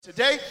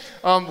Today,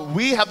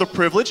 we have the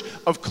privilege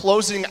of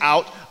closing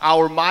out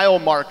our Mile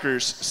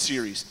Markers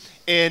series.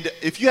 And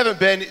if you haven't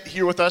been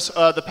here with us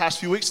the past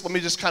few weeks, let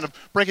me just kind of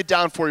break it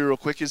down for you real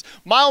quick. Is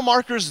mile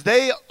markers,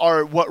 they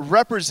are what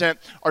represent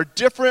our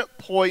different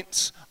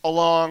points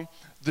along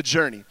the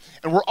journey.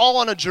 And we're all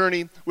on a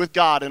journey with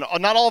God. And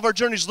not all of our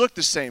journeys look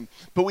the same,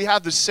 but we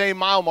have the same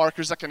mile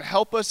markers that can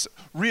help us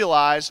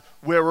realize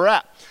where we're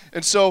at.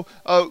 And so,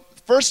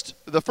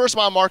 the first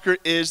mile marker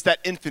is that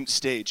infant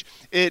stage.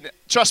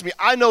 Trust me,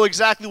 I know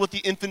exactly what the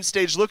infant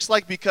stage looks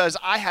like because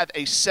I have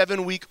a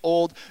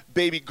 7-week-old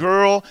baby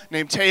girl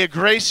named Taya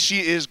Grace. She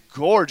is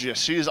gorgeous.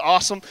 She is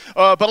awesome.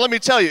 But let me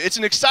tell you, it's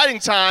an exciting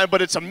time,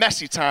 but it's a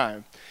messy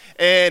time.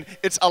 And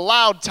it's a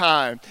loud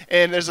time,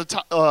 and there's a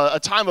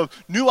time of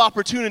new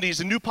opportunities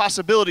and new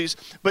possibilities,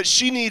 but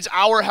she needs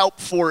our help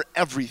for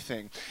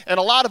everything. And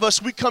a lot of us,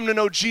 we come to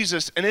know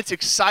Jesus, and it's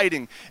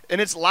exciting,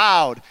 and it's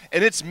loud,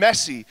 and it's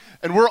messy,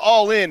 and we're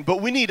all in,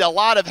 but we need a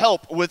lot of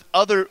help with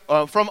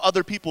from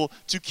other people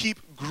to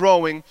keep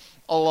growing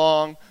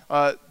along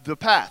the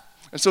path.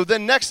 And so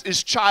then next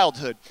is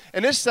childhood.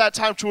 And it's that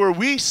time to where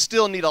we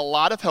still need a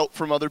lot of help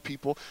from other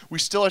people. We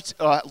still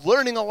are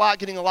learning a lot,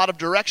 getting a lot of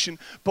direction,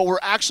 but we're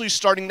actually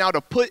starting now to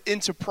put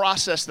into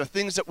process the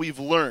things that we've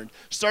learned,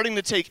 starting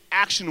to take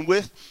action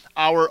with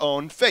our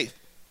own faith.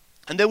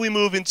 And then we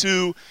move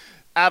into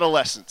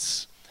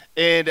adolescence.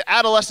 And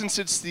adolescence,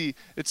 it's the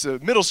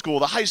middle school,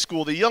 the high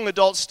school, the young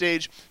adult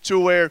stage to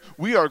where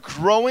we are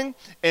growing,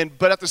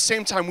 but at the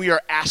same time we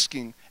are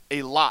asking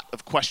a lot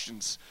of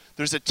questions.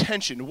 There's a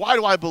tension. Why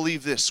do I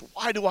believe this?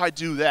 Why do I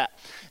do that?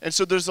 And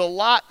so there's a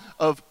lot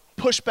of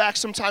pushback.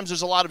 Sometimes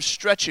there's a lot of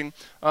stretching,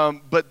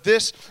 but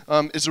this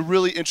is a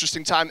really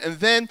interesting time. And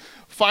then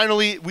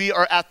finally, we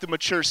are at the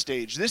mature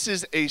stage. This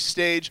is a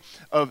stage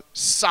of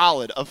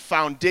solid, of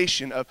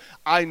foundation, of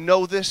I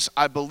know this,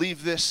 I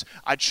believe this,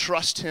 I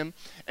trust him,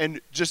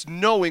 and just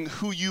knowing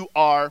who you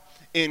are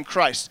in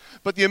Christ.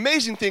 But the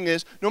amazing thing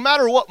is, no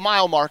matter what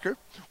mile marker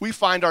we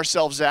find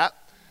ourselves at,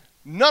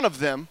 none of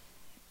them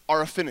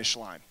are a finish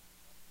line.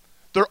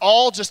 They're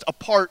all just a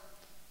part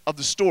of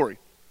the story.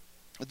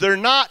 They're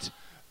not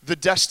the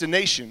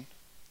destination.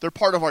 They're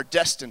part of our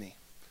destiny.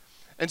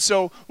 And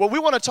so what we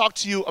want to talk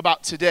to you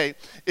about today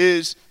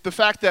is the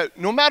fact that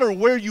no matter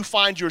where you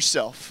find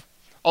yourself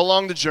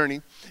along the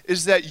journey,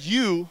 is that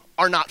you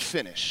are not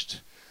finished.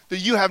 That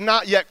you have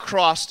not yet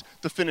crossed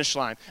the finish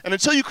line. And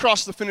until you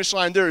cross the finish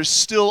line, there is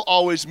still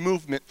always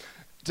movement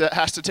that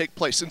has to take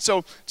place. And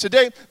so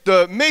today,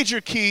 the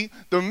major key,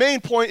 the main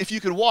point, if you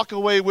could walk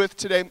away with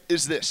today,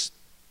 is this.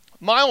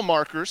 Mile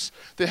markers,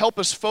 they help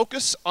us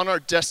focus on our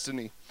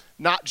destiny,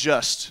 not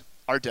just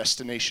our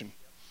destination.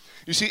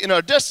 You see, in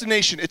our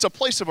destination, it's a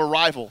place of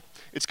arrival.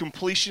 It's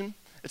completion.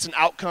 It's an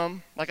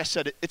outcome. Like I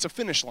said, it's a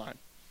finish line.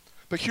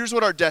 But here's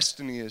what our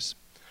destiny is.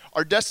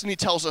 Our destiny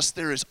tells us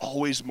there is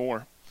always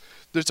more.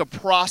 There's a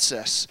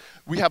process.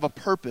 We have a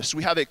purpose.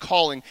 We have a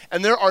calling.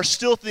 And there are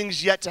still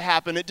things yet to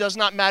happen. It does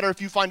not matter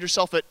if you find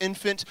yourself an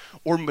infant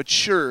or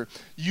mature.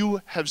 You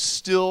have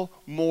still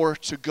more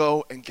to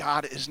go, and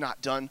God is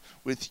not done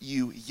with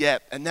you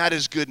yet. And that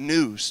is good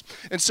news.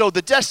 And so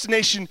the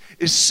destination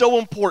is so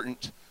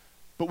important,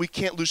 but we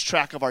can't lose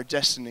track of our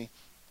destiny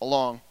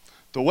along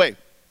the way.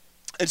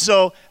 And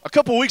so a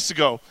couple weeks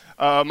ago,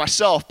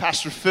 myself,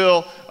 Pastor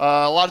Phil,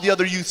 a lot of the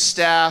other youth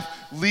staff,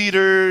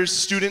 leaders,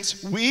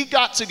 students, we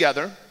got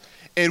together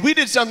and we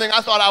did something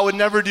I thought I would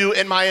never do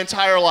in my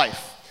entire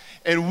life.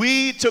 And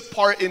we took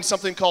part in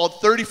something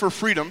called 30 for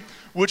Freedom,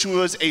 which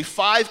was a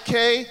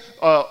 5K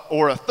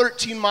or a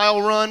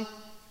 13-mile run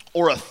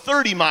or a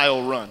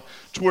 30-mile run,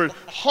 to where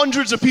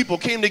hundreds of people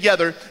came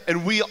together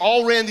and we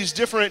all ran these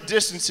different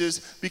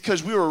distances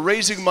because we were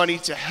raising money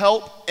to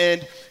help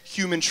end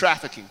human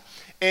trafficking.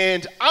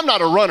 And I'm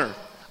not a runner.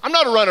 I'm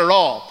not a runner at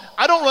all.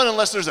 I don't run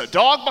unless there's a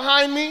dog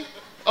behind me,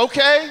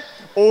 okay?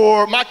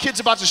 Or my kid's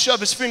about to shove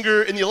his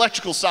finger in the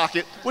electrical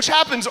socket, which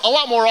happens a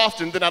lot more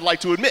often than I'd like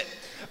to admit.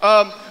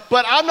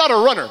 But I'm not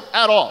a runner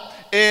at all.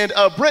 And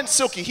Brent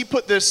Silky, he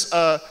put this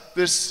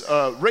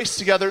race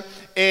together,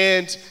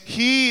 and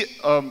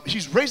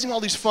he's raising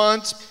all these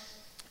funds.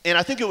 And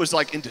I think it was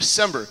like in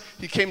December,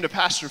 he came to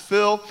Pastor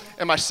Phil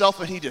and myself,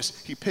 and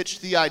he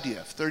pitched the idea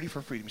of 30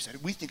 for Freedom. He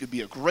said, we think it'd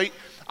be a great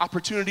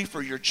opportunity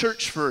for your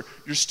church, for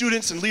your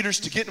students and leaders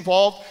to get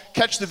involved,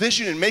 catch the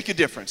vision, and make a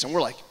difference. And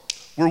we're like,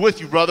 we're with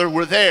you, brother,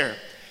 we're there.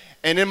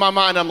 And in my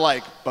mind, I'm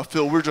like, but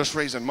Phil, we're just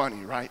raising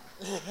money, right?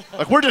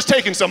 Like, we're just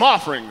taking some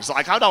offerings.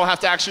 Like, I don't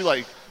have to actually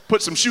like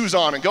put some shoes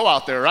on and go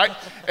out there, right?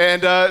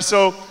 And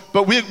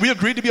but we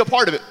agreed to be a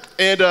part of it.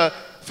 And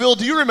Phil,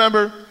 do you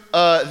remember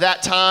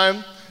that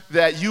time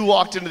that you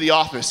walked into the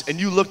office and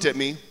you looked at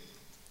me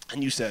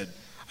and you said,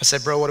 I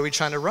said, bro, what are we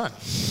trying to run?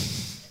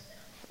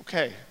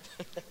 Okay.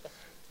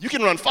 You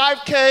can run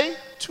 5K,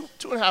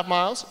 2.5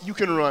 miles. You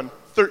can run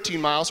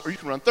 13 miles, or you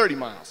can run 30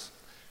 miles.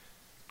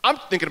 I'm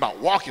thinking about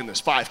walking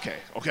this 5K,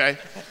 okay?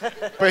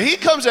 But he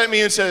comes at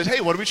me and says, hey,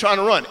 what are we trying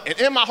to run? And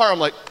in my heart, I'm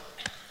like,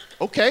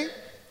 okay,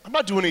 I'm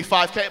not doing any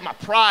 5K. My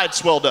pride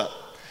swelled up.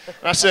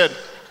 And I said,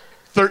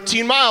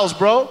 13 miles,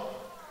 bro.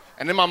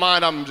 And in my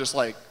mind, I'm just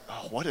like,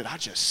 oh, what did I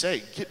just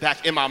say? Get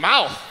back in my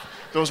mouth.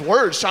 Those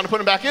words, trying to put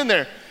them back in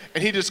there.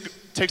 And he just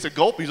takes a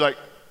gulp. He's like,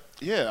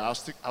 yeah, I was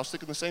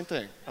thinking the same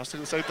thing.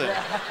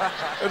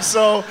 And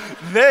so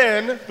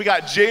then we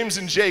got James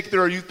and Jake.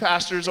 They're our youth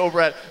pastors over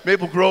at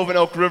Maple Grove and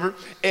Elk River.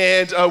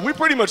 And we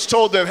pretty much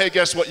told them, hey,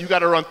 guess what? You got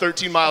to run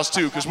 13 miles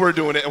too, because we're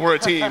doing it and we're a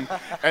team.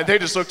 And they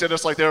just looked at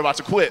us like they were about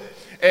to quit.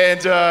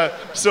 And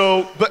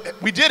but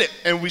we did it,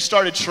 and we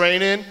started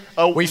training.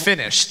 We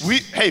finished. We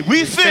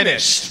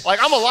finished. Like,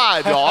 I'm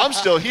alive, y'all. I'm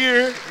still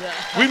here.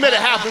 We made it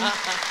happen.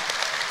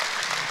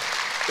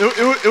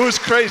 It was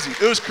crazy.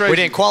 It was crazy. We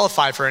didn't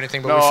qualify for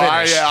anything, but we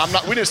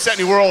finished. We didn't set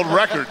any world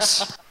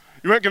records.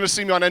 You weren't going to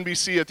see me on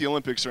NBC at the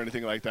Olympics or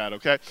anything like that,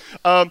 okay?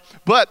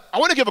 But I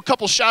want to give a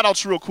couple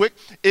shout-outs real quick.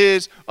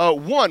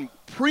 One,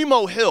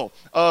 Primo Hill,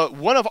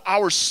 one of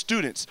our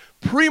students.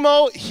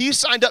 Primo, he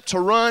signed up to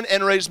run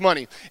and raise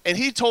money. And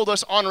he told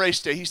us on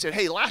race day, he said,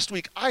 hey, last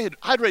week I'd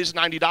raised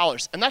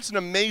 $90, and that's an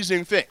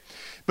amazing thing.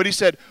 But he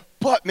said,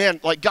 but man,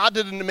 like, God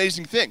did an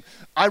amazing thing.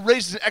 I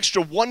raised an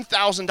extra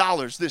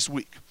 $1,000 this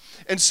week.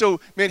 And so,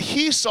 man,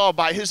 he saw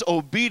by his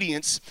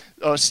obedience,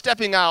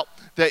 stepping out,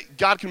 that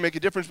God can make a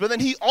difference. But then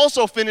he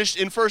also finished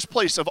in first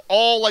place of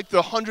all, like,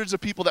 the hundreds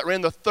of people that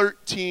ran the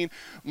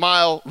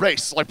 13-mile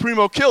race. Like,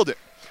 Primo killed it.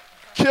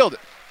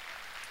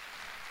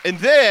 And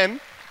then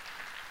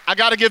I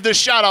got to give this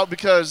shout out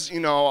because, you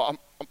know,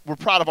 we're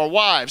proud of our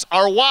wives.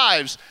 Our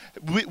wives,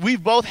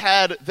 we've both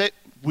had,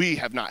 we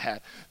have not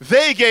had.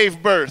 They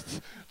gave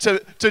birth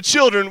to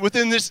children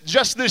within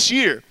just this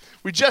year.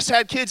 We just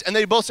had kids, and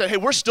they both said, hey,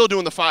 we're still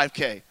doing the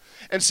 5K.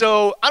 And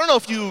so I don't know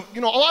if you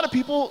know, a lot of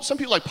people, some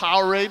people like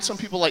Powerade, some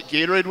people like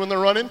Gatorade when they're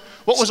running.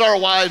 What was our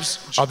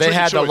wives' Oh, they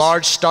had choice? The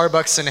large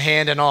Starbucks in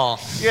hand and all.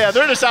 Yeah,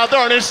 they're just out there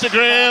on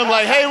Instagram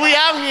like, hey, we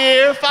out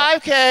here,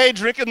 5K,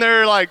 drinking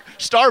their, like,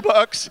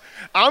 Starbucks.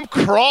 I'm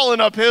crawling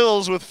up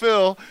hills with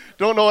Phil.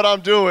 Don't know what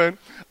I'm doing.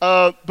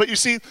 But you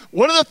see,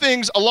 one of the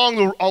things along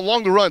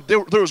the run,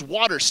 there was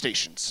water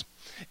stations.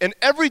 And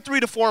every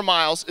 3 to 4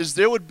 miles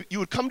you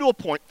would come to a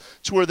point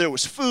to where there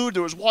was food,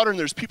 there was water, and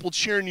there's people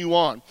cheering you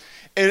on.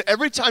 And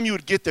every time you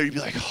would get there, you'd be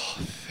like, oh,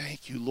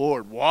 thank you,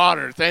 Lord,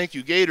 water, thank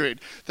you, Gatorade,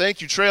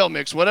 thank you, trail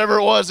mix, whatever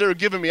it was they were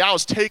giving me, I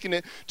was taking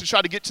it to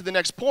try to get to the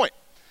next point.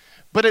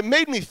 But it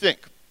made me think.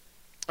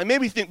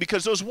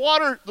 Because those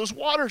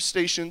water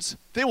stations,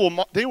 they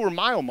were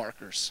mile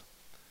markers.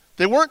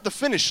 They weren't the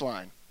finish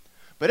line.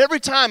 But every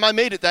time I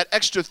made it that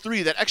extra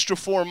 3, that extra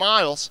 4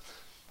 miles,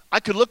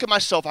 I could look at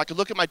myself, I could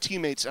look at my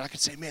teammates, and I could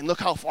say, man, look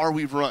how far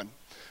we've run.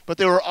 But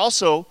they were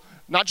also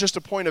not just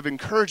a point of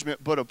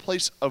encouragement, but a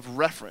place of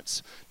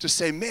reference to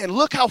say, man,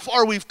 look how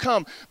far we've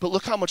come, but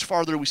look how much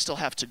farther we still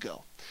have to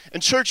go.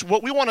 And church,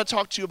 what we want to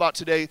talk to you about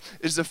today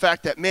is the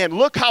fact that, man,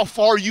 look how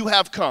far you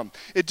have come.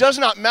 It does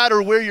not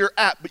matter where you're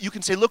at, but you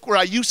can say, look where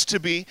I used to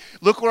be,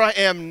 look where I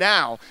am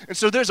now. And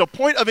so there's a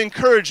point of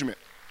encouragement.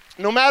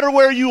 No matter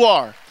where you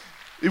are,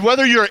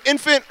 whether you're an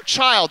infant,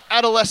 child,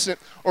 adolescent,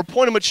 or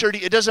point of maturity,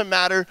 it doesn't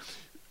matter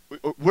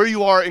where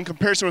you are in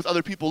comparison with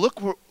other people. Look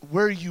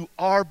where you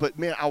are, but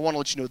man, I want to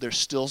let you know there's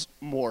still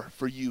more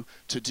for you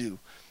to do.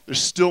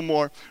 There's still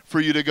more for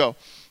you to go.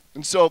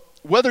 And so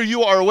whether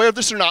you are aware of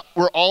this or not,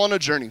 we're all on a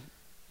journey.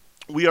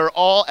 We are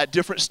all at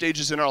different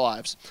stages in our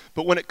lives.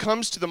 But when it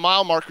comes to the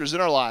mile markers in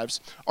our lives,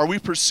 are we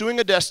pursuing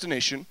a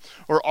destination,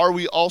 or are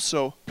we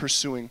also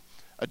pursuing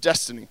a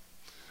destiny?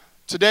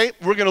 Today,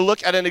 we're going to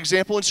look at an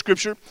example in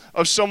Scripture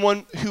of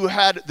someone who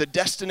had the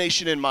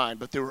destination in mind,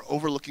 but they were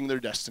overlooking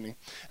their destiny.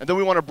 And then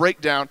we want to break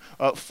down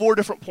 4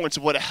 different points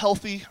of what a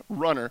healthy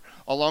runner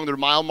along their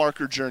mile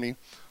marker journey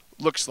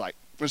looks like.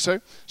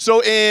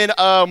 So in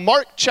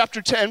Mark chapter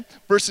 10,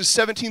 verses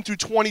 17 through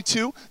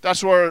 22,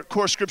 that's where our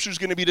core Scripture is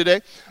going to be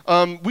today,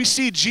 we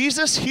see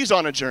Jesus, he's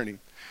on a journey.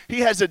 He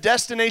has a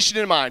destination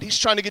in mind. He's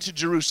trying to get to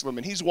Jerusalem,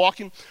 and he's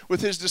walking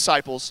with his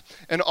disciples.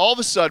 And all of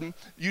a sudden,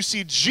 you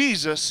see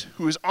Jesus,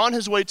 who is on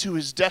his way to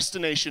his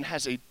destination,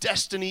 has a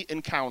destiny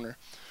encounter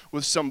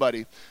with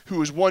somebody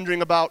who is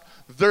wondering about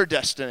their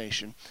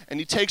destination. And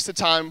he takes the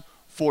time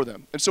for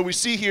them. And so we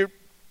see here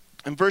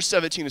in verse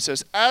 17, it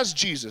says, as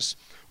Jesus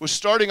was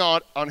starting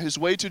on his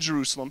way to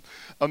Jerusalem,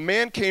 a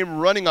man came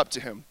running up to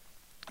him,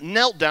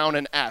 knelt down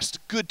and asked,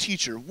 good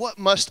teacher, what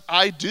must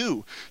I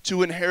do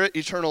to inherit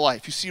eternal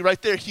life? You see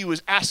right there, he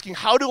was asking,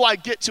 how do I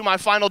get to my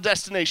final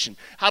destination?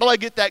 How do I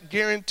get that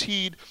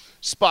guaranteed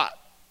spot?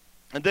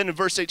 And then in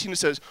verse 18 it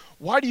says,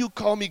 why do you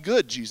call me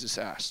good? Jesus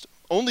asked.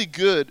 Only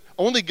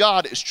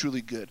God is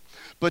truly good.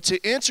 But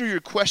to answer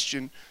your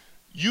question,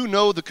 you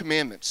know the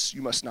commandments.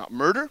 You must not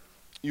murder.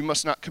 You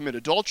must not commit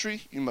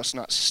adultery. You must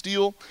not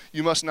steal.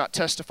 You must not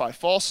testify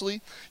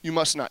falsely. You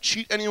must not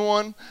cheat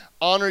anyone.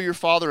 Honor your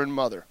father and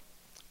mother.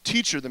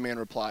 Teacher, the man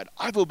replied,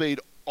 I've obeyed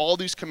all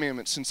these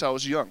commandments since I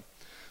was young.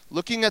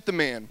 Looking at the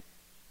man,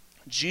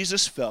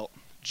 Jesus felt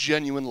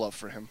genuine love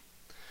for him.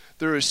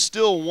 There is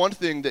still one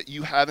thing that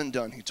you haven't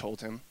done, he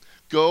told him.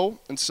 Go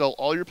and sell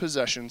all your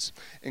possessions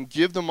and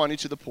give the money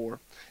to the poor,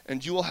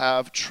 and you will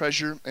have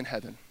treasure in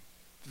heaven.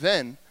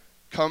 Then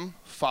come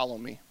follow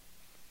me.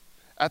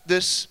 At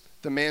this,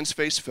 the man's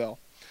face fell,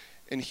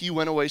 and he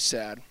went away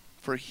sad,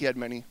 for he had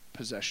many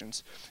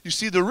possessions. You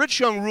see, the rich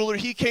young ruler,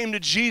 he came to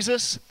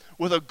Jesus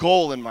with a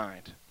goal in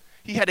mind.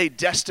 He had a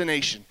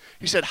destination.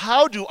 He said,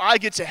 how do I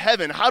get to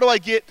heaven? How do I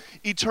get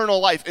eternal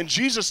life? And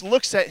Jesus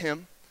looks at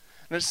him,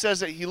 and it says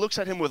that he looks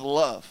at him with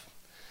love.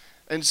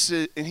 And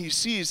he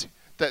sees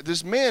that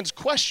this man's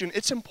question,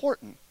 it's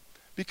important,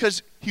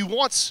 because he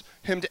wants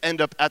him to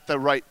end up at the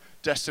right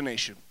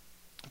destination.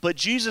 But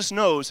Jesus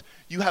knows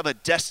you have a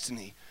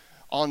destiny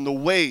on the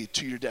way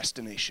to your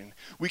destination.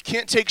 We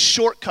can't take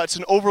shortcuts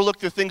and overlook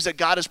the things that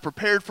God has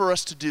prepared for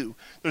us to do.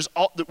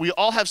 We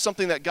all have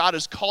something that God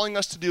is calling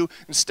us to do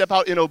and step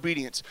out in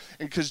obedience.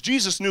 And because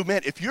Jesus knew,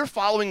 man, if you're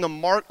following the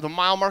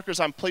mile markers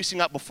I'm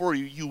placing out before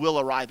you, you will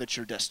arrive at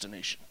your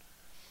destination.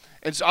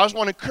 And so I just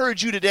want to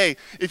encourage you today,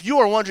 if you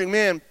are wondering,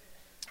 man,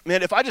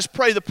 if I just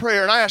pray the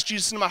prayer and I ask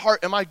Jesus into my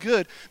heart, am I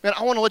good? Man,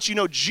 I want to let you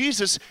know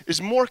Jesus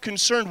is more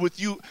concerned with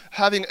you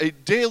having a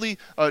daily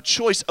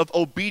choice of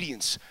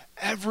obedience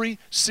every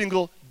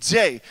single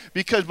day.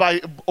 Because by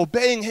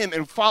obeying him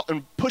and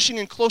pushing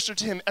in closer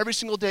to him every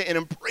single day and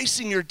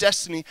embracing your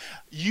destiny,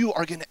 you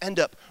are going to end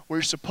up where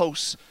you're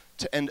supposed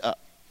to end up.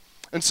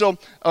 And so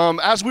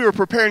as we were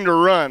preparing to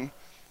run,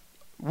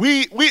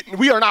 we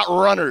are not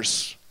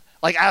runners,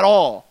 like at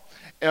all.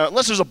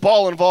 Unless there's a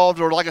ball involved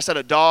or, like I said,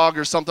 a dog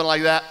or something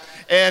like that.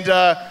 And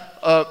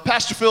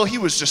Pastor Phil, he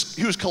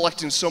was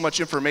collecting so much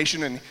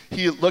information, and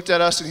he looked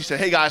at us and he said,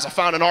 hey guys, I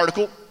found an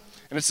article,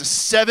 and it's the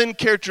 7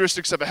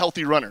 characteristics of a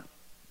healthy runner.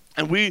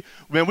 And we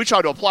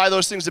tried to apply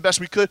those things the best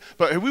we could,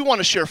 but we want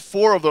to share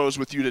 4 of those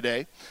with you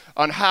today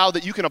on how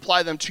that you can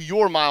apply them to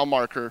your mile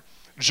marker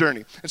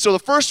journey. And so the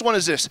first one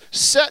is this: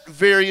 set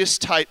various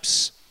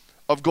types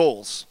of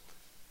goals.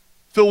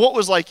 Phil, what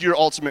was like your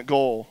ultimate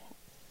goal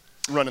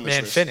running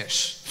this race?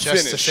 Finish.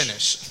 Just to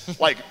finish.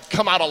 Like,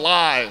 come out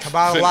alive. Come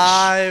out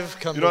alive,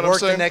 come to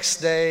work the next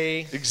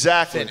day.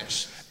 Exactly.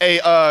 Finish. Hey,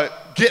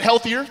 get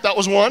healthier. That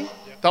was one.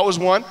 That was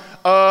one.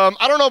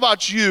 I don't know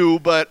about you,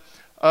 but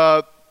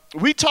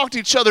we talked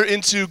each other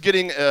into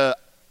getting a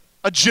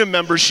gym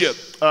membership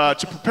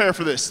to prepare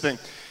for this thing.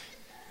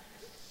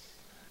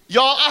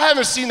 Y'all, I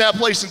haven't seen that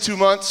place in 2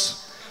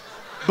 months,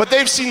 but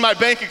they've seen my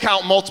bank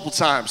account multiple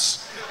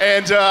times.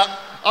 And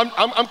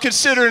I'm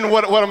considering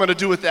what I'm going to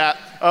do with that.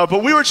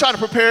 But we were trying to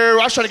prepare.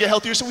 I was trying to get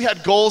healthier, so we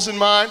had goals in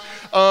mind.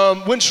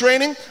 When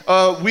training,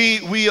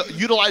 we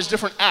utilized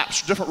different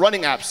apps, different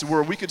running apps,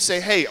 where we could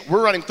say, hey,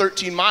 we're running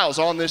 13 miles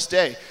on this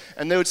day.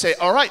 And they would say,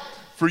 all right,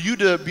 for you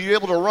to be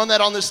able to run that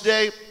on this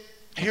day,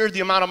 here's the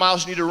amount of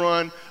miles you need to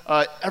run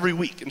every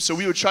week. And so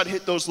we would try to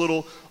hit those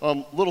little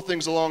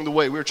things along the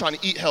way. We were trying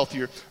to eat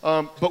healthier.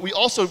 But we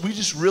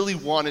just really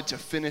wanted to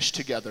finish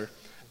together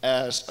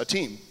as a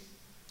team.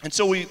 And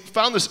so we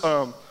found this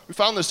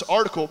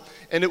article,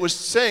 and it was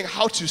saying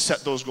how to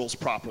set those goals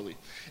properly.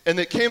 And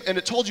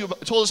it told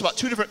us about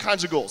 2 different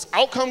kinds of goals: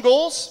 outcome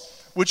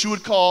goals, which you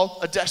would call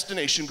a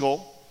destination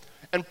goal,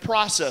 and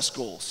process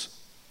goals,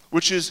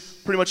 which is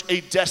pretty much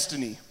a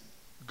destiny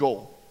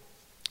goal.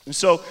 And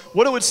so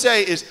what it would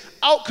say is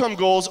outcome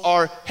goals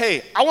are,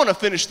 hey, I want to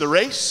finish the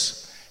race.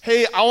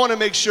 Hey, I want to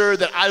make sure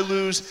that I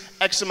lose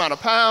X amount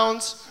of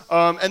pounds.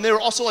 And they were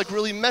also like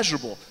really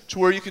measurable, to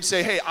where you could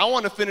say, hey, I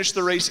want to finish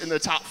the race in the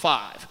top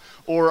 5.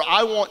 Or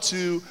I want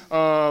to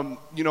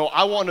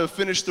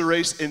finish the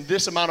race in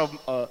this amount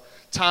of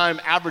time,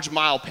 average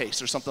mile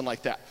pace, or something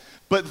like that.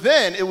 But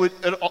then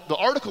the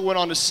article went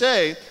on to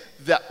say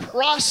that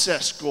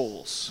process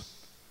goals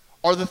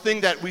are the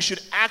thing that we should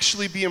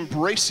actually be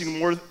embracing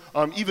more,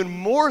 even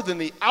more than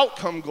the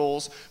outcome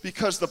goals,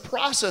 because the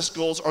process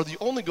goals are the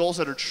only goals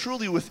that are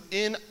truly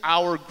within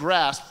our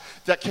grasp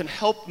that can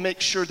help make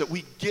sure that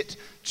we get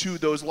to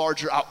those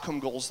larger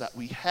outcome goals that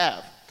we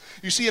have.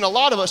 You see, in a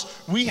lot of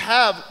us, we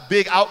have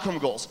big outcome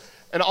goals.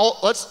 And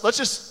let's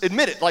just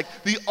admit it, like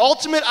the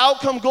ultimate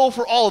outcome goal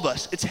for all of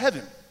us, it's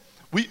heaven.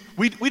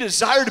 We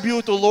desire to be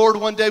with the Lord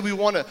one day. We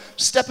want to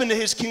step into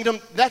his kingdom.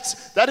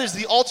 That is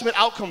the ultimate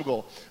outcome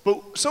goal.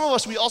 But some of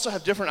us, we also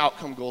have different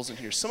outcome goals in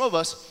here. Some of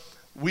us,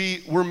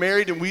 we're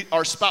married and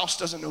our spouse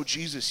doesn't know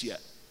Jesus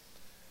yet.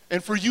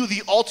 And for you,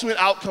 the ultimate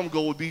outcome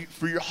goal would be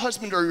for your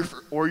husband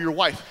or your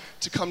wife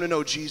to come to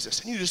know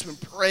Jesus. And you've just been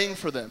praying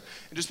for them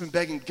and just been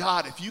begging,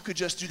 God, if you could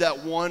just do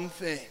that one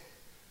thing,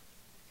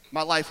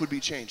 my life would be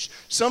changed.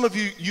 Some of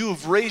you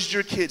have raised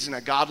your kids in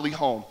a godly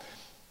home,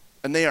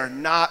 and they are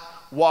not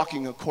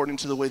walking according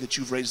to the way that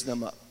you've raised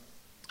them up.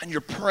 And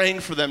you're praying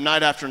for them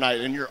night after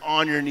night, and you're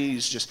on your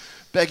knees just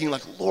begging,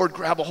 like, Lord,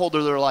 grab a hold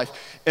of their life.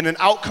 And an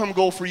outcome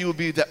goal for you would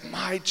be that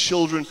my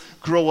children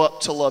grow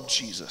up to love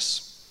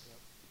Jesus.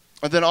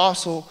 And then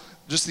also,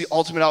 just the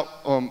ultimate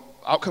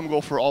outcome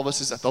goal for all of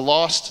us is that the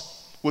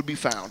lost would be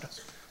found.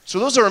 So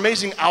those are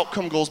amazing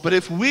outcome goals. But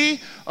if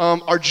we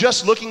are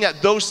just looking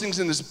at those things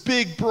in this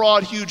big,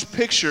 broad, huge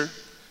picture,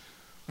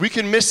 we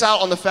can miss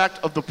out on the fact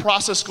of the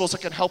process goals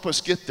that can help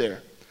us get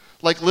there.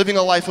 Like living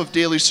a life of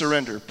daily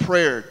surrender,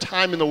 prayer,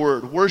 time in the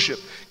Word, worship,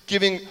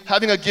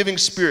 having a giving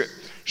spirit,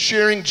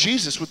 sharing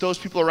Jesus with those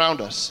people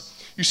around us.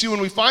 You see,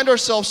 when we find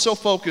ourselves so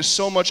focused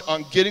so much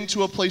on getting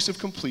to a place of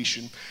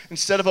completion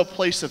instead of a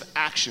place of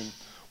action,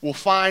 we'll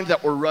find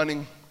that we're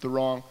running the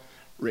wrong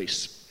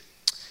race.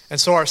 And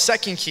so our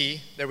second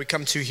key that we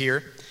come to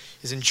here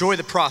is enjoy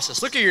the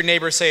process. Look at your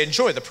neighbor and say,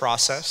 enjoy the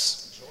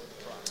process. Enjoy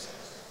the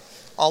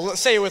process. I'll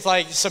say it with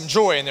like some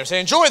joy in there. Say,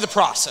 enjoy the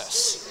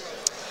process.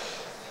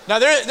 Now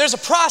there's a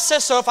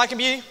process, so if I can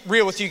be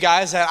real with you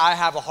guys, that I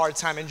have a hard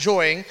time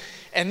enjoying,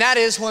 and that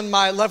is when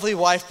my lovely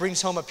wife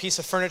brings home a piece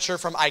of furniture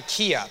from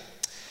IKEA.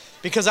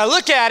 Because I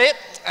look at it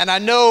and I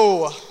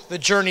know the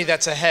journey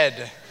that's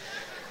ahead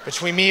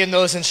between me and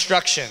those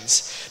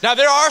instructions. Now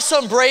there are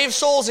some brave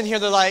souls in here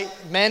that like,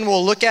 men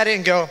will look at it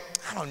and go,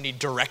 I don't need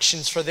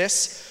directions for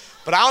this.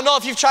 But I don't know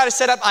if you've tried to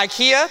set up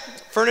IKEA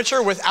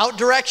furniture without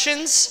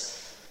directions.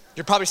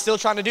 You're probably still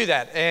trying to do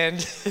that.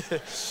 And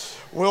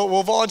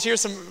we'll volunteer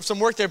some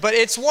work there. But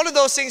it's one of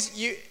those things,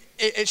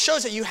 it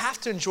shows that you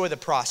have to enjoy the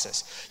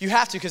process. You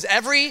have to, because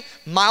every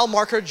mile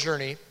marker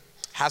journey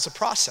has a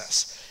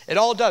process. It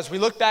all does. We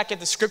look back at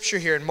the scripture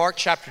here in Mark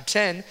chapter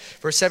 10,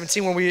 verse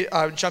 17, when we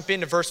jump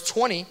into verse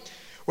 20,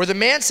 where the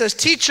man says,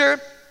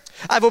 Teacher,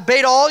 I've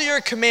obeyed all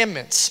your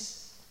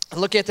commandments. And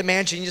look at the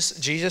man,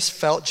 Jesus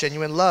felt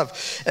genuine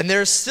love. And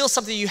there's still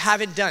something you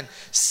haven't done.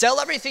 Sell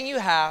everything you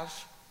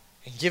have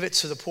and give it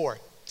to the poor.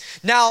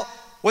 Now,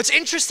 what's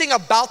interesting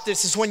about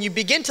this is when you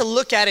begin to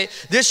look at it,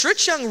 this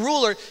rich young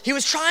ruler, he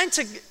was trying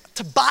to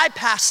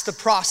bypass the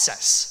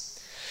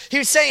process. He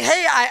was saying,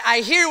 hey, I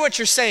hear what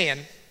you're saying.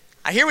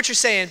 I hear what you're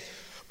saying,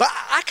 but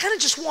I kind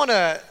of just want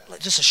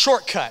just a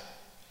shortcut.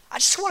 I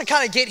just want to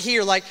kind of get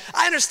here. Like,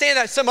 I understand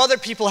that some other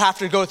people have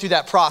to go through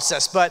that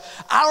process, but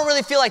I don't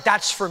really feel like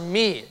that's for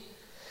me.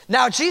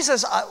 Now,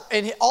 Jesus,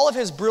 in all of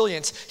his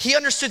brilliance, he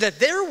understood that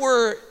there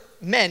were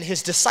men,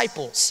 his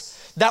disciples,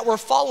 that were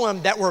following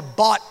him, that were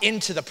bought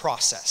into the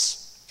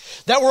process,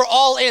 that were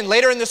all in.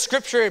 Later in the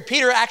scripture,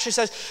 Peter actually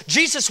says,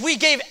 Jesus, we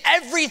gave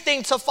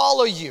everything to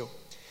follow you.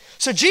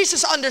 So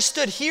Jesus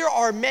understood here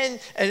are men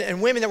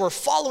and women that were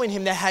following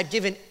him that had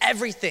given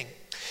everything.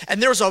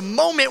 And there was a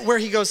moment where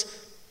he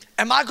goes,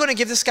 am I going to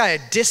give this guy a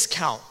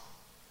discount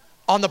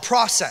on the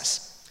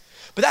process?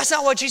 But that's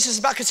not what Jesus is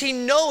about, because he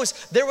knows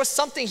there was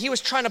something he was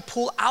trying to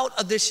pull out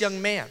of this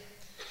young man.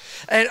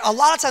 And a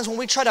lot of times when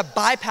we try to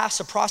bypass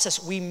the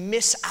process, we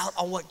miss out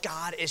on what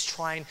God is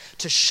trying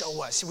to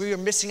show us. We are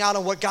missing out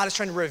on what God is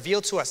trying to reveal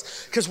to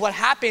us. Because what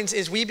happens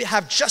is we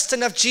have just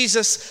enough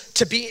Jesus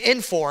to be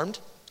informed,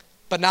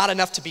 but not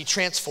enough to be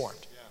transformed.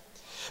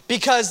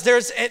 Because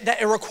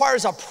it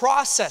requires a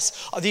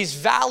process of these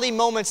valley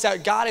moments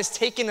that God has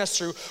taken us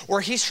through,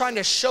 where he's trying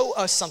to show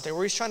us something,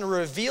 where he's trying to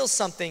reveal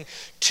something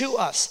to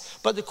us.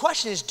 But the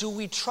question is, do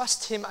we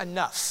trust him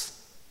enough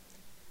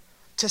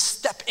to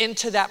step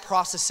into that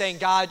process saying,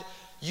 God,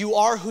 you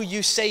are who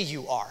you say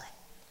you are.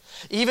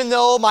 Even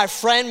though my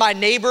friend, my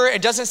neighbor,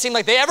 it doesn't seem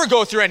like they ever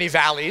go through any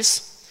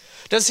valleys,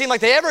 doesn't seem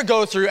like they ever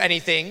go through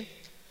anything,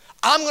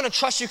 I'm gonna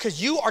trust you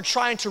because you are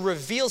trying to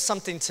reveal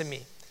something to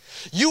me.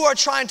 You are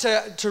trying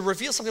to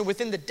reveal something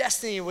within the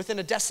destiny, within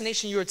a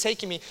destination you are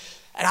taking me,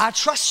 and I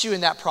trust you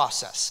in that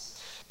process.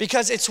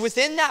 Because it's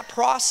within that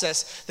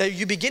process that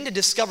you begin to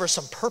discover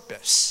some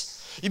purpose.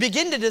 You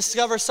begin to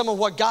discover some of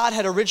what God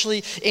had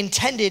originally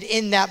intended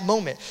in that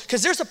moment.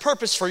 Because there's a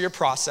purpose for your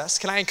process.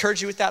 Can I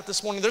encourage you with that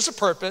this morning? There's a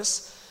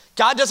purpose.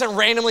 God doesn't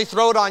randomly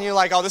throw it on you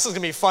like, oh, this is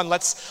gonna be fun.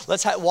 Let's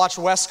watch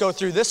Wes go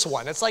through this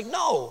one. It's like,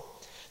 no.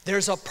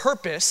 There's a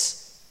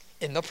purpose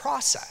in the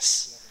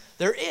process.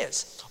 There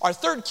is. Our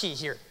third key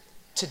here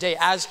today,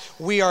 as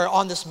we are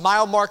on this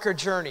mile marker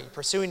journey,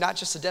 pursuing not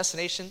just a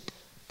destination,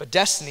 but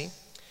destiny,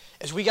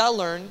 is we gotta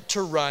learn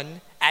to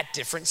run at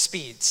different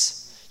speeds.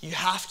 You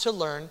have to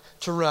learn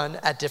to run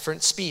at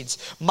different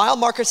speeds. Mile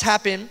markers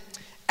happen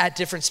at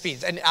different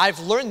speeds. And I've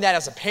learned that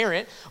as a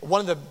parent.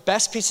 One of the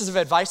best pieces of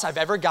advice I've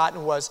ever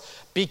gotten was,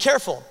 be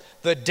careful.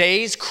 The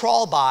days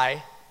crawl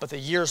by, but the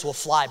years will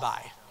fly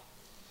by.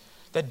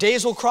 The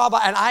days will crawl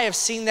by, and I have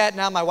seen that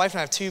now. My wife and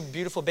I have two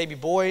beautiful baby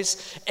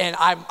boys, and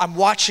I'm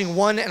watching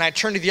one, and I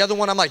turn to the other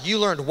one. I'm like, you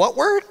learned what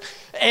word?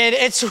 And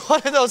it's one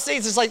of those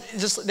things. It's like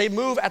just they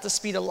move at the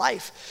speed of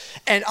life.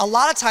 And a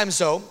lot of times,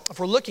 though, if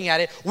we're looking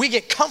at it, we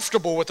get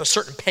comfortable with a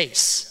certain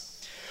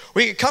pace.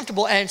 We get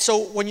comfortable, and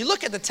so when you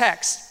look at the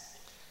text,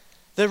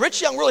 the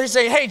rich young ruler, he's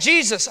saying, hey,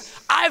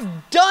 Jesus, I've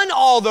done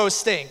all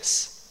those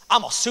things.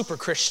 I'm a super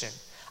Christian.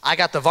 I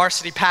got the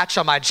varsity patch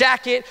on my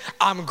jacket.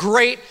 I'm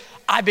great.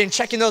 I've been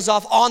checking those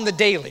off on the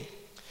daily.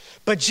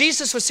 But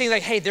Jesus was saying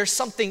like, hey, there's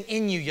something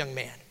in you, young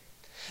man.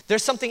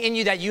 There's something in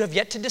you that you have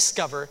yet to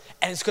discover,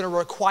 and it's gonna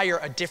require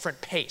a different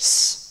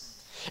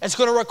pace. It's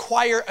gonna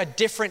require a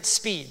different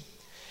speed.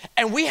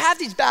 And we have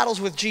these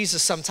battles with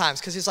Jesus sometimes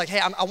because he's like, hey,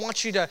 I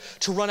want you to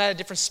run at a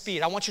different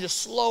speed. I want you to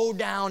slow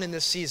down in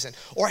this season.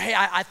 Or hey,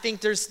 I think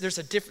there's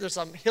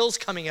some hills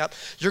coming up.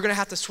 You're gonna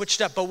have to switch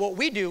it up. But what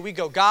we do, we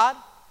go, God,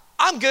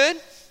 I'm good.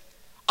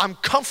 I'm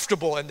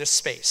comfortable in this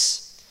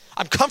space.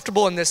 I'm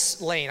comfortable in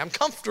this lane. I'm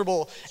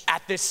comfortable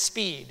at this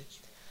speed.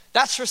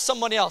 That's for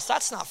someone else.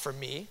 That's not for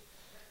me.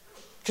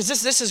 Because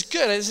this is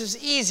good. This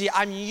is easy.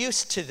 I'm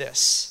used to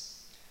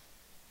this.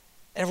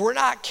 And if we're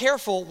not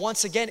careful,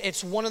 once again,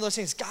 it's one of those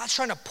things. God's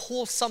trying to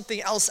pull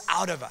something else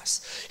out of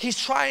us. He's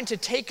trying to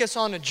take us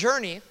on a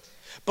journey,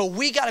 but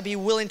we got to be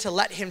willing to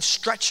let him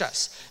stretch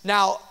us.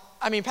 Now,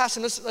 I mean, Pastor,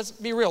 let's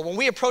be real. When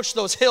we approach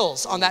those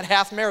hills on that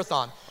half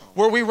marathon,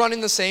 were we running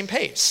the same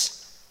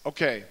pace?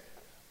 Okay.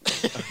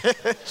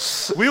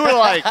 we were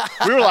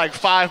like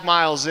 5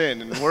 miles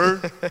in,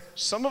 and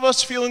some of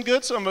us feeling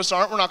good, some of us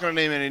aren't. We're not going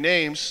to name any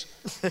names.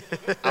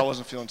 I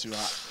wasn't feeling too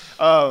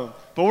hot.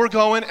 But we're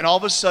going, and all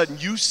of a sudden,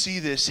 you see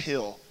this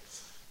hill.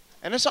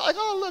 And it's not like,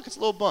 oh, look, it's a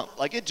little bump.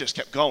 Like, it just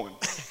kept going.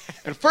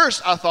 And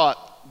first, I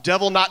thought,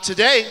 devil, not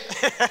today.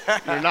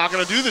 You're not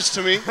going to do this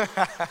to me.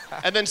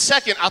 And then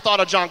second, I thought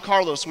of John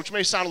Carlos, which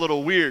may sound a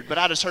little weird, but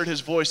I just heard his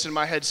voice in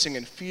my head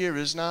singing, fear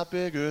is not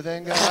bigger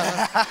than God.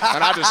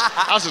 And I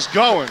was just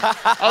going.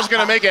 I was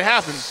going to make it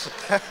happen.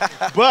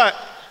 But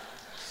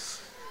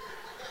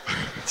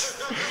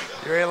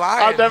You ain't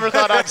lying. I never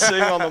thought I'd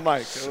sing on the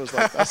mic. It was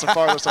like, that's the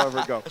farthest I'll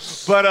ever go.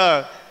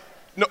 But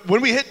no,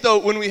 when we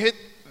hit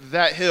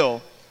that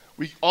hill,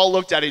 we all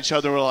looked at each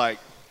other and were like,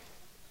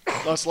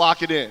 let's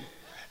lock it in.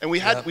 And we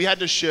had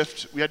to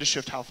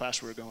shift how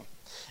fast we were going.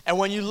 And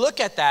when you look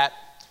at that,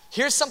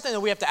 here's something that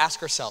we have to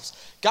ask ourselves.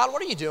 God,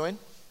 what are you doing?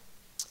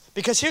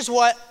 Because here's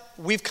what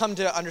we've come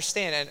to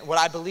understand, and what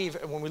I believe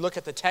when we look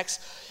at the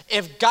text.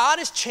 If God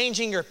is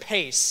changing your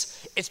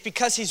pace, it's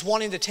because he's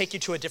wanting to take you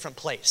to a different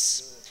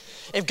place.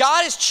 If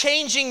God is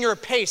changing your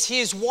pace, he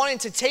is wanting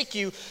to take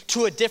you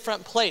to a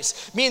different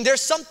place. Meaning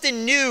there's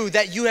something new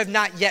that you have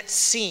not yet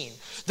seen.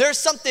 There's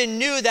something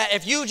new that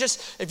if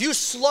you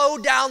slow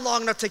down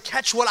long enough to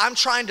catch what I'm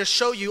trying to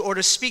show you or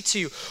to speak to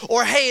you,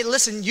 or hey,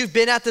 listen, you've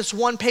been at this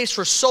one pace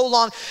for so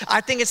long, I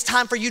think it's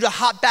time for you to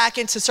hop back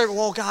into certain,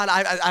 oh God,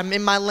 I'm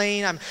in my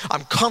lane,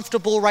 I'm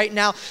comfortable right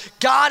now.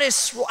 God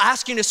is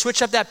asking you to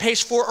switch up that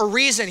pace for a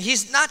reason.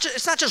 It's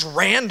not just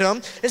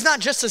random. It's not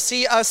just to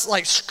see us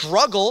like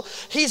struggle.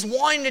 He's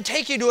wanting to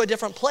take you to a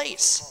different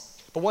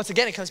place. But once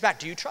again, it comes back,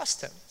 do you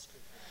trust him?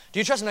 Do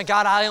you trust him? Like,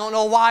 God, I don't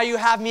know why you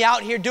have me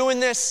out here doing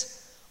this,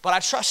 but I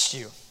trust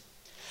you.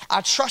 I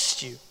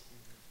trust you.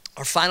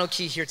 Our final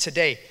key here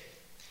today,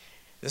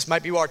 this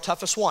might be our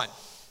toughest one.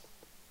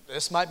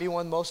 This might be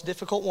one of the most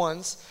difficult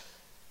ones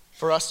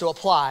for us to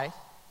apply,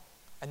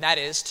 and that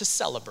is to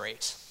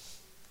celebrate.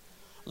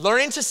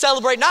 Learning to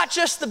celebrate not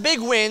just the big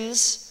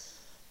wins,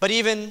 but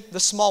even the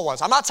small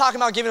ones. I'm not talking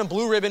about giving a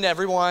blue ribbon to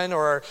everyone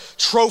or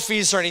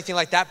trophies or anything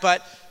like that,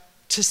 but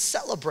to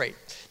celebrate.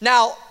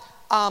 Now,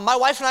 my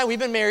wife and I, we've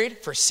been married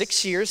for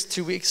 6 years,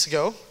 2 weeks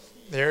ago.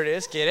 There it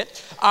is, get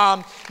it.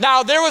 Now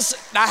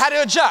I had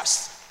to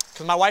adjust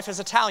because my wife is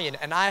Italian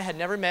and I had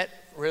never met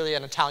really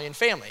an Italian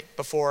family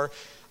before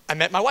I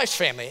met my wife's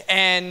family,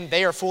 and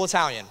they are full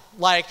Italian.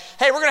 Like,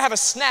 hey, we're gonna have a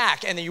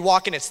snack, and then you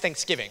walk in, it's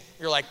Thanksgiving.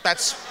 You're like,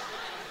 that's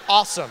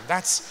awesome.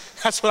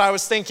 That's what I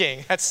was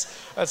thinking.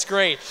 That's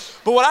great.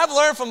 But what I've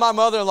learned from my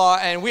mother-in-law,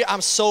 and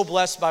I'm so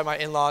blessed by my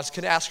in-laws,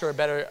 couldn't ask for a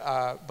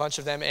better bunch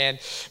of them, and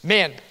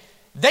man,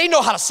 they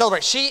know how to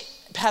celebrate. She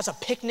has a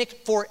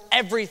picnic for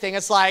everything.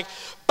 It's like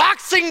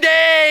Boxing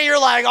Day, you're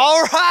like,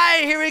 all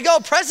right, here we go.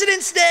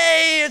 President's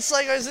Day, it's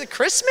like, is it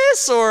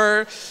Christmas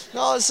or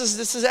no? This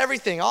is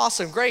everything.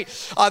 Awesome, great.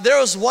 There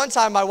was one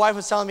time my wife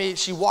was telling me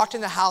she walked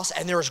in the house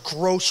and there was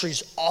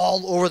groceries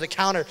all over the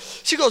counter.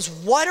 She goes,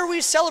 what are we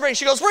celebrating?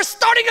 She goes, we're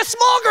starting a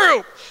small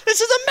group.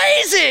 This is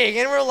amazing.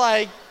 And we're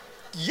like,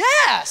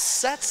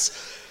 yes,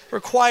 that's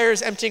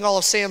requires emptying all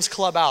of Sam's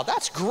Club out.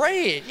 That's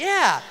great,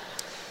 yeah.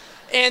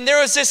 And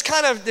there was this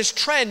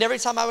trend. Every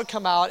time I would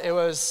come out,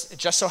 it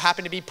just so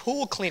happened to be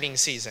pool cleaning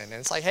season. And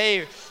it's like,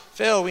 hey,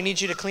 Phil, we need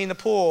you to clean the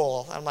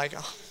pool. I'm like,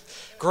 oh,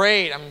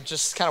 great. I'm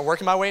just kind of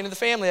working my way into the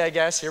family, I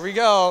guess. Here we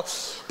go.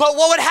 But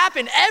what would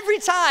happen every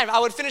time I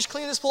would finish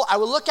cleaning this pool, I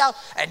would look out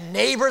and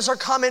neighbors are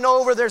coming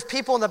over. There's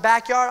people in the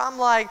backyard. I'm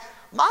like,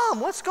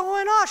 Mom, what's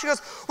going on? She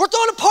goes, we're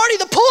throwing a party.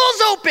 The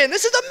pool's open.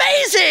 This is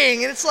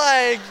amazing. And it's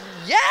like,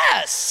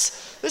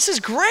 yes, this is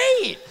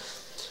great.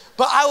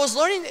 But I was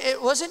learning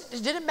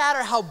it didn't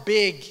matter how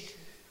big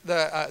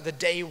the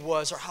day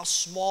was or how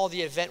small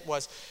the event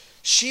was.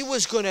 She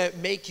was going to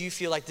make you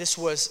feel like this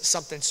was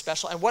something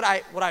special. And what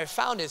I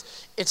found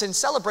is it's in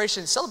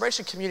celebration.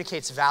 Celebration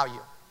communicates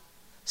value.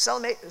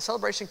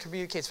 Celebration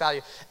communicates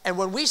value. And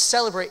when we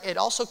celebrate, it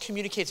also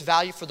communicates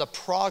value for the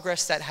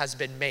progress that has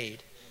been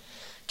made.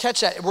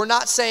 Catch that. We're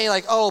not saying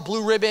like, oh,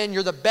 blue ribbon,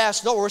 you're the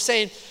best. No, we're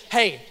saying,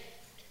 hey,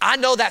 I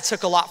know that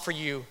took a lot for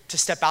you to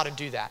step out and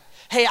do that.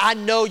 Hey, I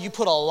know you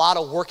put a lot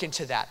of work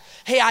into that.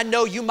 Hey, I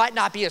know you might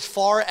not be as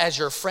far as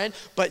your friend,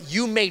 but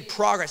you made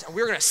progress. And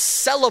we're going to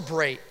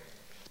celebrate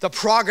the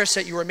progress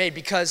that you were made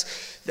because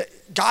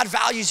God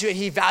values you and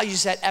he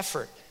values that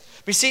effort.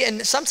 We see,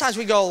 and sometimes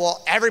we go,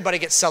 well, everybody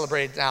gets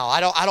celebrated now.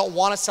 I don't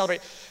want to celebrate.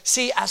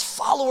 See, as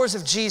followers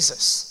of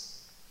Jesus,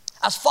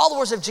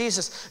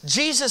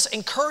 Jesus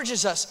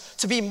encourages us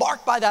to be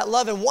marked by that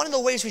love. And one of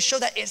the ways we show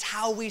that is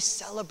how we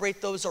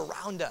celebrate those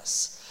around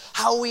us.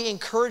 How we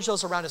encourage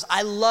those around us.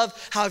 I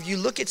love how if you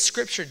look at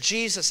scripture,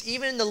 Jesus,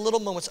 even in the little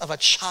moments of a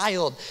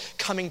child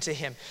coming to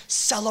him,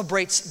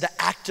 celebrates the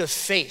act of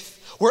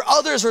faith Where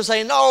others were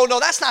saying, no,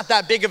 that's not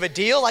that big of a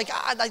deal.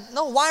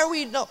 No, why are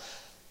we, no.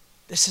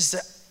 This is the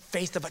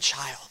faith of a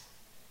child.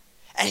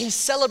 And he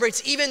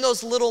celebrates even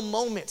those little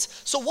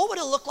moments. So what would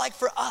it look like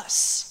for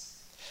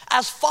us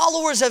as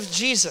followers of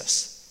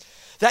Jesus?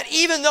 That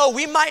even though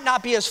we might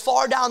not be as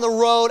far down the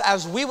road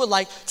as we would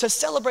like, to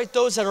celebrate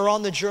those that are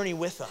on the journey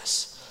with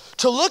us.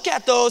 To look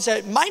at those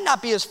that might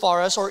not be as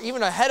far as or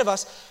even ahead of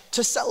us,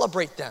 to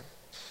celebrate them.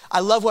 I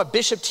love what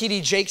Bishop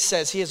T.D. Jakes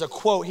says. He has a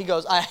quote. He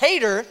goes, "A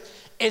hater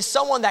is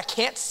someone that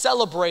can't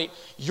celebrate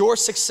your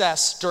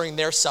success during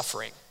their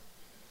suffering."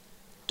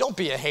 Don't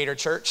be a hater,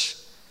 church.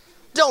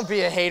 Don't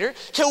be a hater.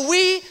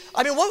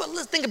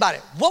 Let's think about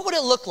it. What would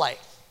it look like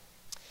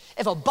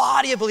if a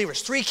body of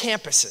believers, 3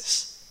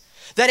 campuses,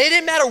 that it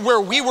didn't matter where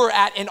we were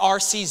at in our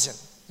season,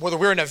 whether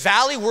we're in a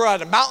valley, we're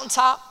at a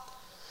mountaintop,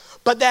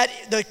 but that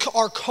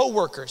our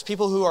coworkers,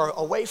 people who are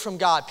away from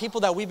God,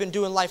 people that we've been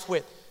doing life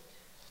with,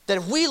 that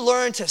if we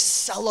learn to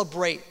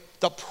celebrate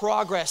the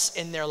progress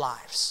in their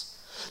lives,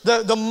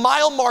 the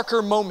mile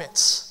marker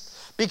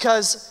moments,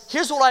 because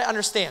here's what I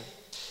understand.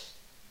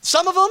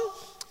 Some of them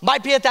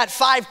might be at that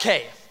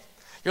 5K.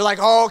 You're like,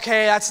 oh,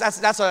 okay,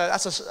 that's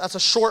a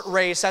short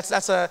race.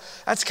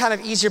 That's kind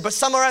of easier. But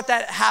some are at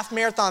that half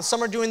marathon.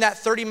 Some are doing that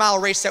 30-mile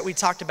race that we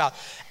talked about.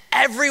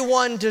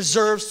 Everyone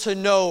deserves to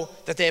know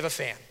that they have a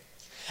fan.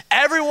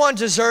 Everyone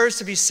deserves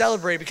to be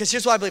celebrated, because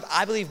here's what I believe.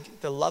 I believe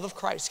the love of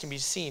Christ can be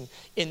seen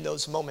in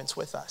those moments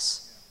with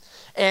us.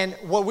 And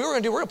what we're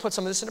gonna do, we're gonna put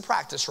some of this into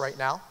practice right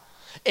now.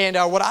 And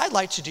what I'd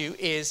like to do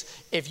is,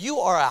 if you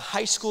are a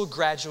high school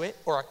graduate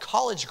or a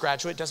college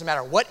graduate, doesn't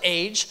matter what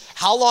age,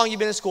 how long you've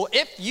been in school,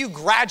 if you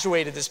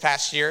graduated this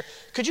past year,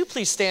 could you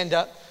please stand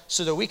up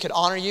so that we could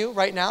honor you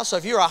right now? So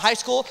if you're a high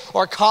school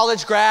or a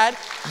college grad,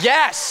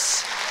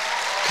 yes,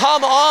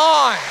 come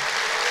on.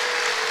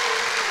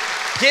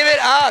 Give it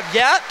up,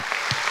 yep.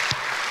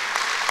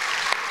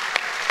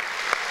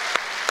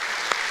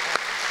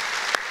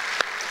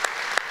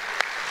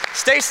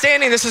 Stay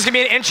standing. This is gonna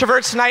be an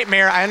introvert's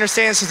nightmare. I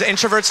understand this is an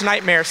introvert's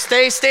nightmare.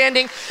 Stay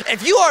standing.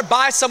 If you are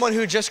by someone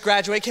who just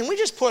graduated, can we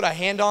just put a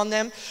hand on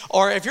them?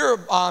 Or if you're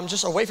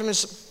just away from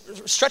this,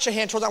 stretch a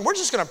hand towards them. We're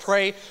just gonna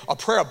pray a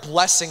prayer of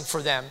blessing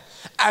for them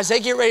as they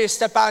get ready to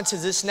step out into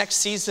this next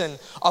season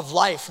of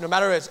life, no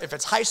matter if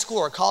it's high school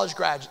or college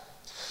grad.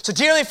 So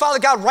dearly Father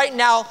God, right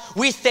now,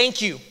 we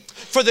thank you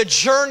for the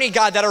journey,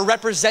 God, that are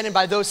represented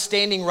by those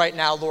standing right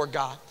now, Lord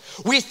God.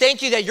 We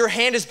thank you that your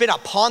hand has been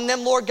upon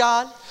them, Lord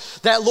God.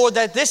 That, Lord,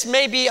 that this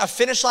may be a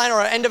finish line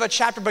or an end of a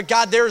chapter, but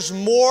God, there's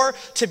more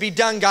to be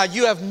done, God.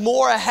 You have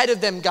more ahead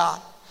of them, God.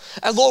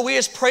 And Lord, we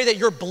just pray that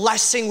your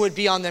blessing would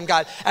be on them,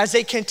 God, as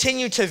they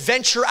continue to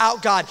venture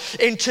out, God,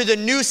 into the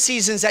new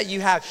seasons that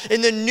you have,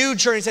 in the new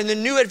journeys and the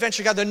new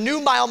adventure, God, the new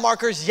mile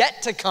markers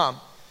yet to come.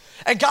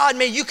 And God,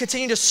 may you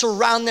continue to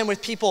surround them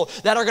with people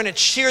that are gonna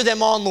cheer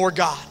them on, Lord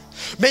God.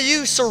 May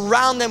you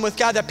surround them with,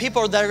 God, that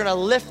people that are gonna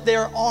lift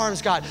their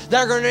arms, God, that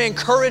are gonna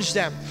encourage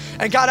them.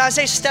 And God, as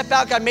they step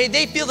out, God, may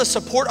they feel the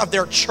support of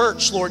their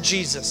church, Lord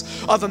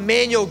Jesus, of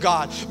Emmanuel,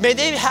 God. May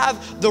they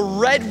have the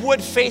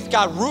redwood faith,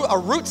 God, a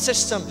root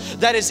system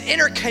that is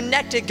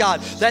interconnected,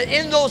 God, that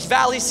in those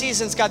valley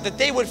seasons, God, that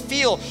they would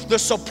feel the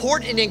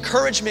support and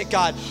encouragement,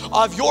 God,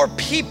 of your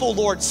people,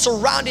 Lord,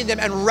 surrounding them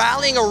and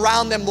rallying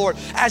around them, Lord,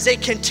 as they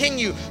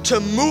continue to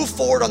move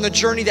forward on the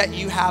journey that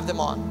you have them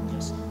on.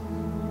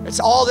 It's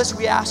all this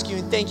we ask you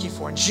and thank you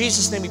for. In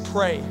Jesus' name we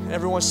pray. And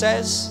everyone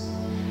says,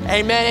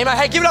 amen, amen.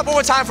 Hey, give it up one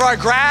more time for our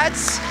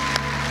grads.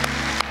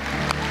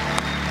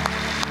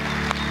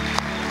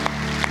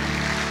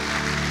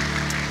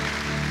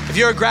 If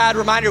you're a grad,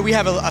 reminder, we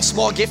have a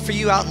small gift for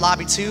you out in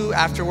lobby 2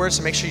 afterwards,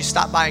 so make sure you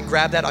stop by and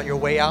grab that on your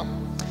way out.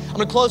 I'm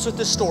gonna close with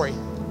this story.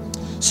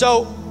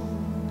 So,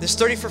 this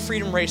 30 for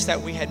Freedom race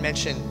that we had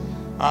mentioned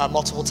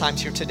multiple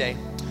times here today,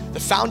 the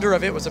founder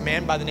of it was a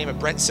man by the name of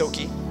Brent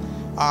Silke.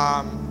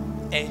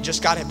 And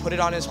just God had put it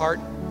on his heart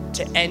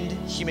to end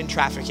human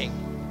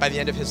trafficking by the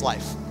end of his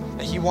life.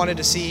 And he wanted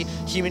to see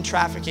human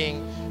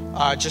trafficking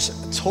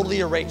just totally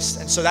erased.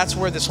 And so that's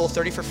where this whole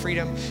 30 for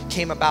Freedom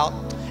came about.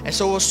 And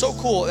so it was so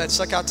cool that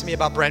stuck out to me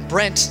about Brent.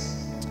 Brent,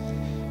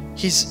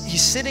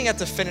 he's sitting at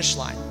the finish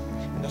line,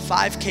 and the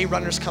 5K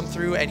runners come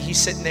through, and he's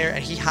sitting there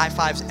and he high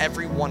fives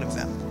every one of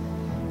them.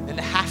 And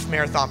the half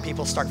marathon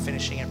people start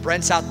finishing, and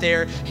Brent's out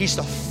there. He's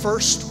the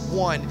first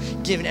one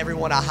giving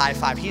everyone a high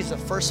five. He's the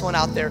first one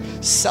out there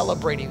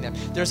celebrating them.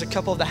 There's a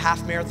couple of the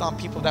half marathon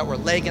people that were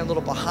lagging a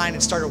little behind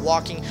and started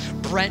walking.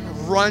 Brent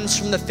runs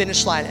from the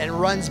finish line and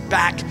runs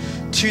back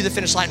to the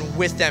finish line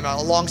with them,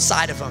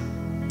 alongside of them.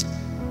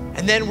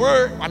 And then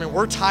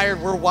we're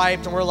tired, we're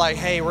wiped, and we're like,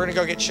 hey, we're gonna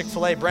go get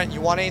Chick-fil-A. Brent, you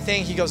want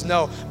anything? He goes,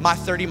 no, my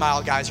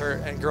 30-mile guys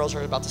and girls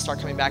are about to start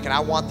coming back, and I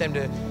want them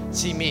to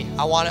see me.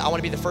 I want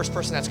to be the first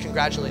person that's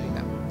congratulating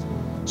them.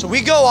 So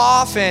we go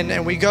off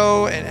and we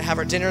go and have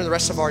our dinner the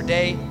rest of our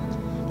day.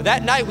 But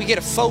that night we get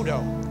a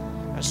photo.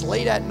 It's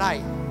late at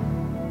night.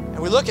 And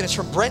we look and it's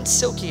from Brent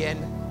Silke.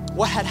 And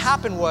what had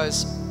happened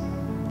was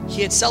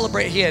he had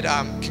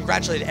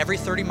congratulated every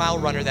 30-mile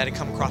runner that had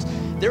come across.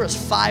 There was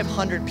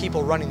 500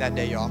 people running that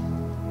day, y'all.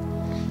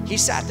 He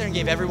sat there and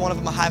gave every one of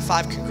them a high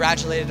five,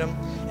 congratulated them.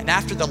 And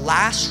after the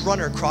last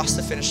runner crossed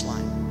the finish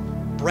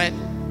line, Brent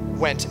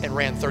went and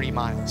ran 30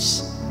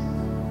 miles.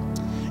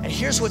 And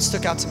here's what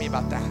stuck out to me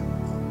about that.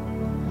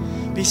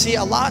 But you see,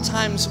 a lot of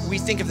times we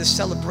think of this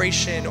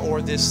celebration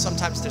or this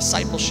sometimes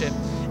discipleship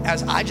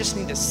as I just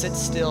need to sit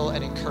still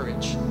and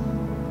encourage.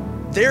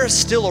 There is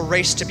still a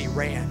race to be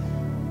ran.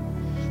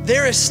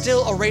 There is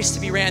still a race to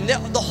be ran. The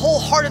whole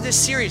heart of this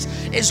series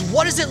is,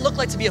 what does it look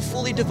like to be a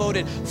fully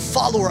devoted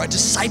follower, a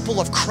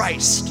disciple of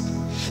Christ?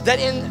 That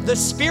in the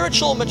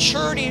spiritual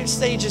maturity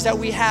stages that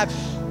we have,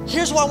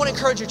 here's what I want to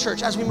encourage you,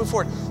 church, as we move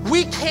forward.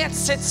 We can't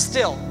sit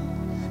still.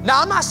 Now,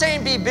 I'm not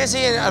saying be busy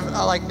and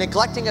like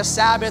neglecting a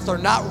Sabbath or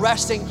not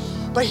resting,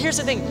 but here's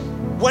the thing.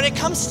 When it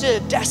comes to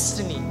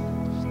destiny,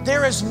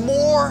 there is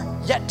more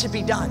yet to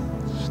be done.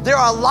 There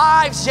are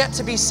lives yet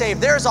to be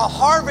saved. There is a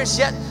harvest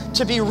yet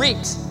to be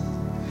reaped.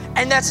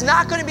 And that's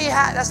not going to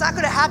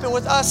happen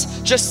with us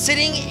just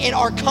sitting in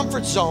our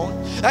comfort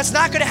zone. That's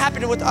not going to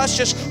happen with us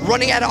just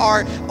running at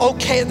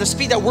the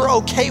speed that we're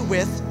okay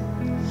with.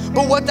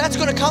 But what that's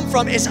going to come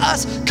from is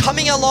us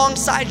coming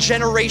alongside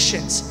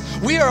generations.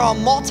 We are a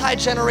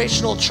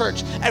multi-generational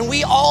church, and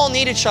we all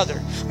need each other.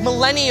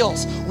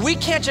 Millennials, we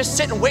can't just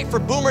sit and wait for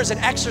boomers and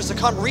Xers to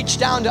come reach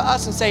down to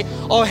us and say,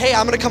 oh, hey,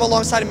 I'm gonna come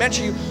alongside and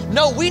mentor you.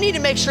 No, we need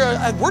to make sure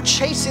we're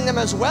chasing them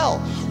as well.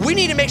 We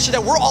need to make sure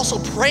that we're also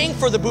praying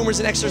for the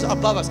boomers and Xers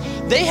above us.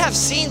 They have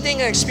seen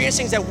things and experienced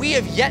things that we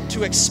have yet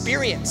to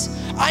experience.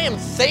 I am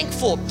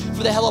thankful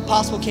for the Hello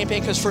Possible campaign,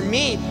 because for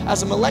me,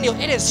 as a millennial,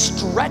 it has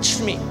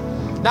stretched me.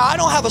 Now, I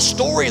don't have a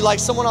story like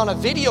someone on a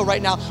video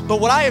right now,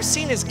 but what I have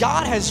seen is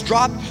God has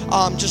dropped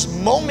just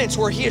moments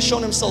where he has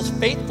shown himself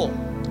faithful.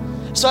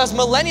 So as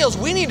millennials,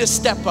 we need to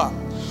step up.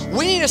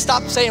 We need to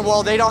stop saying,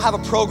 well, they don't have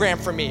a program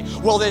for me.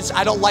 Well,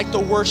 I don't like the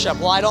worship.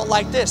 Well, I don't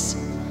like this.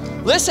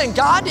 Listen,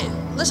 God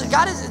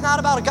is not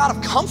about a God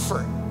of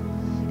comfort.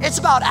 It's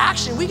about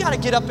action. We got to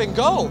get up and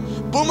go.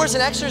 Boomers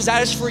and Xers,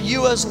 that is for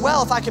you as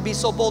well, if I could be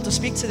so bold to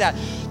speak to that.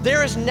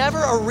 There is never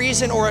a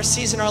reason or a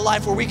season in our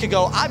life where we could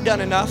go, I've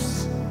done enough.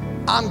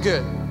 I'm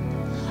good.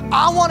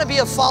 I want to be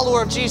a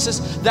follower of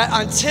Jesus that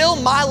until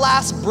my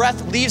last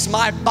breath leaves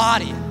my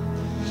body,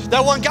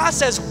 that when God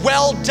says,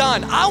 well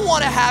done, I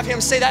want to have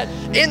him say that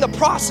in the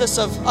process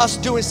of us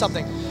doing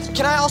something.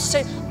 Can I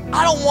also say,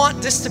 I don't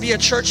want this to be a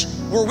church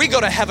where we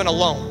go to heaven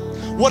alone.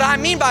 What I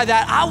mean by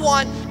that, I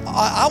want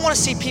to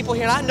see people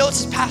here, and I know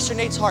this is Pastor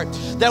Nate's heart,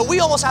 that we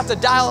almost have to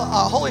dial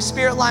a Holy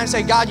Spirit line and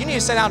say, God, you need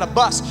to send out a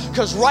bus,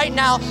 because right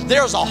now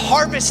there's a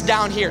harvest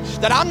down here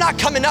that I'm not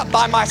coming up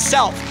by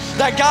myself.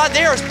 That God,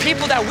 there's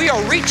people that we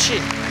are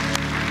reaching.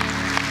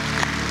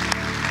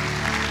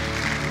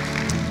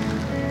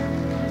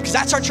 Because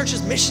that's our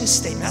church's mission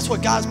statement. That's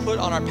what God's put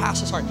on our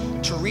pastor's heart,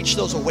 to reach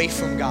those away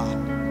from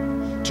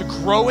God, to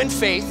grow in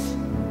faith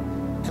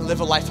and live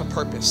a life of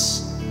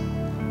purpose.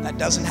 That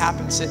doesn't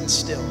happen sitting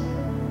still.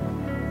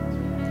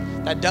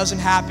 That doesn't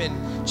happen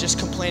just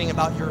complaining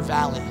about your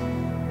valley.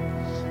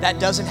 That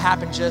doesn't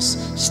happen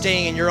just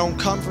staying in your own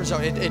comfort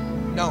zone.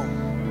 No.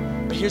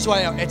 But here's what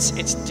I know.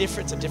 It's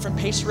different. It's a different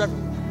pace for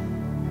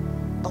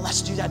everyone. But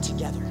let's do that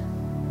together.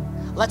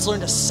 Let's learn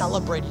to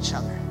celebrate each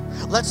other.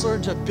 Let's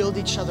learn to build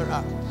each other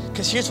up.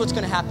 Because here's what's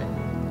going to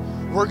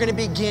happen. We're going to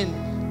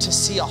begin to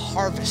see a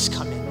harvest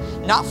come in.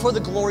 Not for the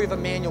glory of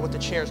Emmanuel with the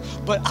chairs,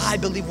 but I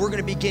believe we're going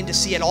to begin to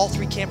see at all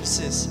three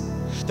campuses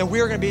that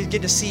we're going to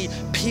begin to see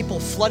people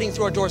flooding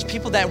through our doors,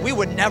 people that we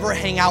would never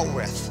hang out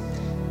with.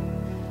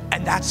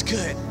 And that's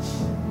good.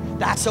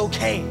 That's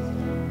okay.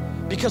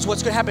 Because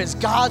what's going to happen is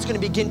God's going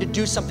to begin to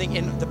do something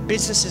in the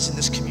businesses in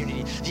this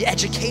community, the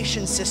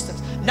education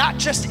systems, not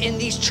just in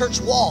these church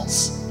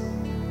walls,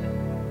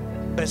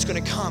 but it's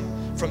going to come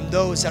from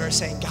those that are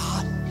saying,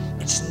 God,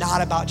 it's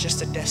not about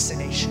just a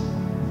destination,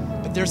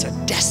 but there's a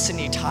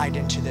destiny tied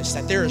into this,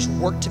 that there is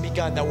work to be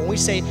done, that when we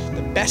say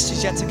the best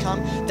is yet to come,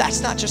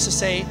 that's not just to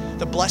say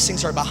the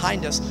blessings are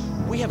behind us.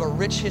 We have a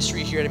rich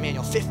history here at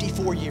Emmanuel,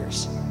 54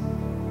 years.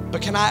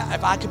 But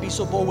if I could be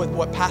so bold with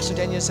what Pastor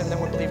Daniel said and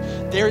then would believe,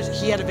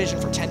 he had a vision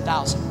for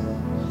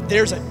 10,000.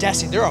 There's a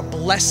destiny, there are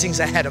blessings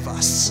ahead of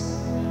us.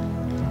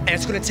 And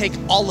it's gonna take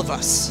all of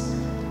us.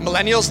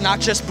 Millennials, not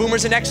just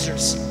boomers and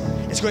Xers.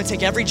 It's gonna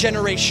take every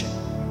generation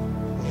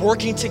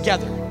working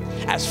together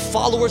as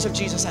followers of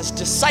Jesus, as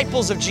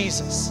disciples of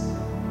Jesus,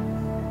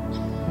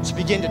 to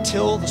begin to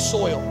till the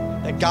soil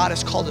that God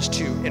has called us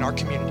to in our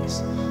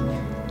communities.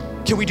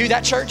 Can we do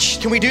that, church?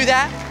 Can we do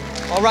that?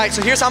 All right,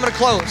 so here's how I'm gonna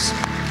close.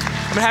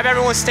 I'm gonna have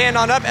everyone stand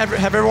on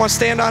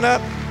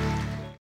up.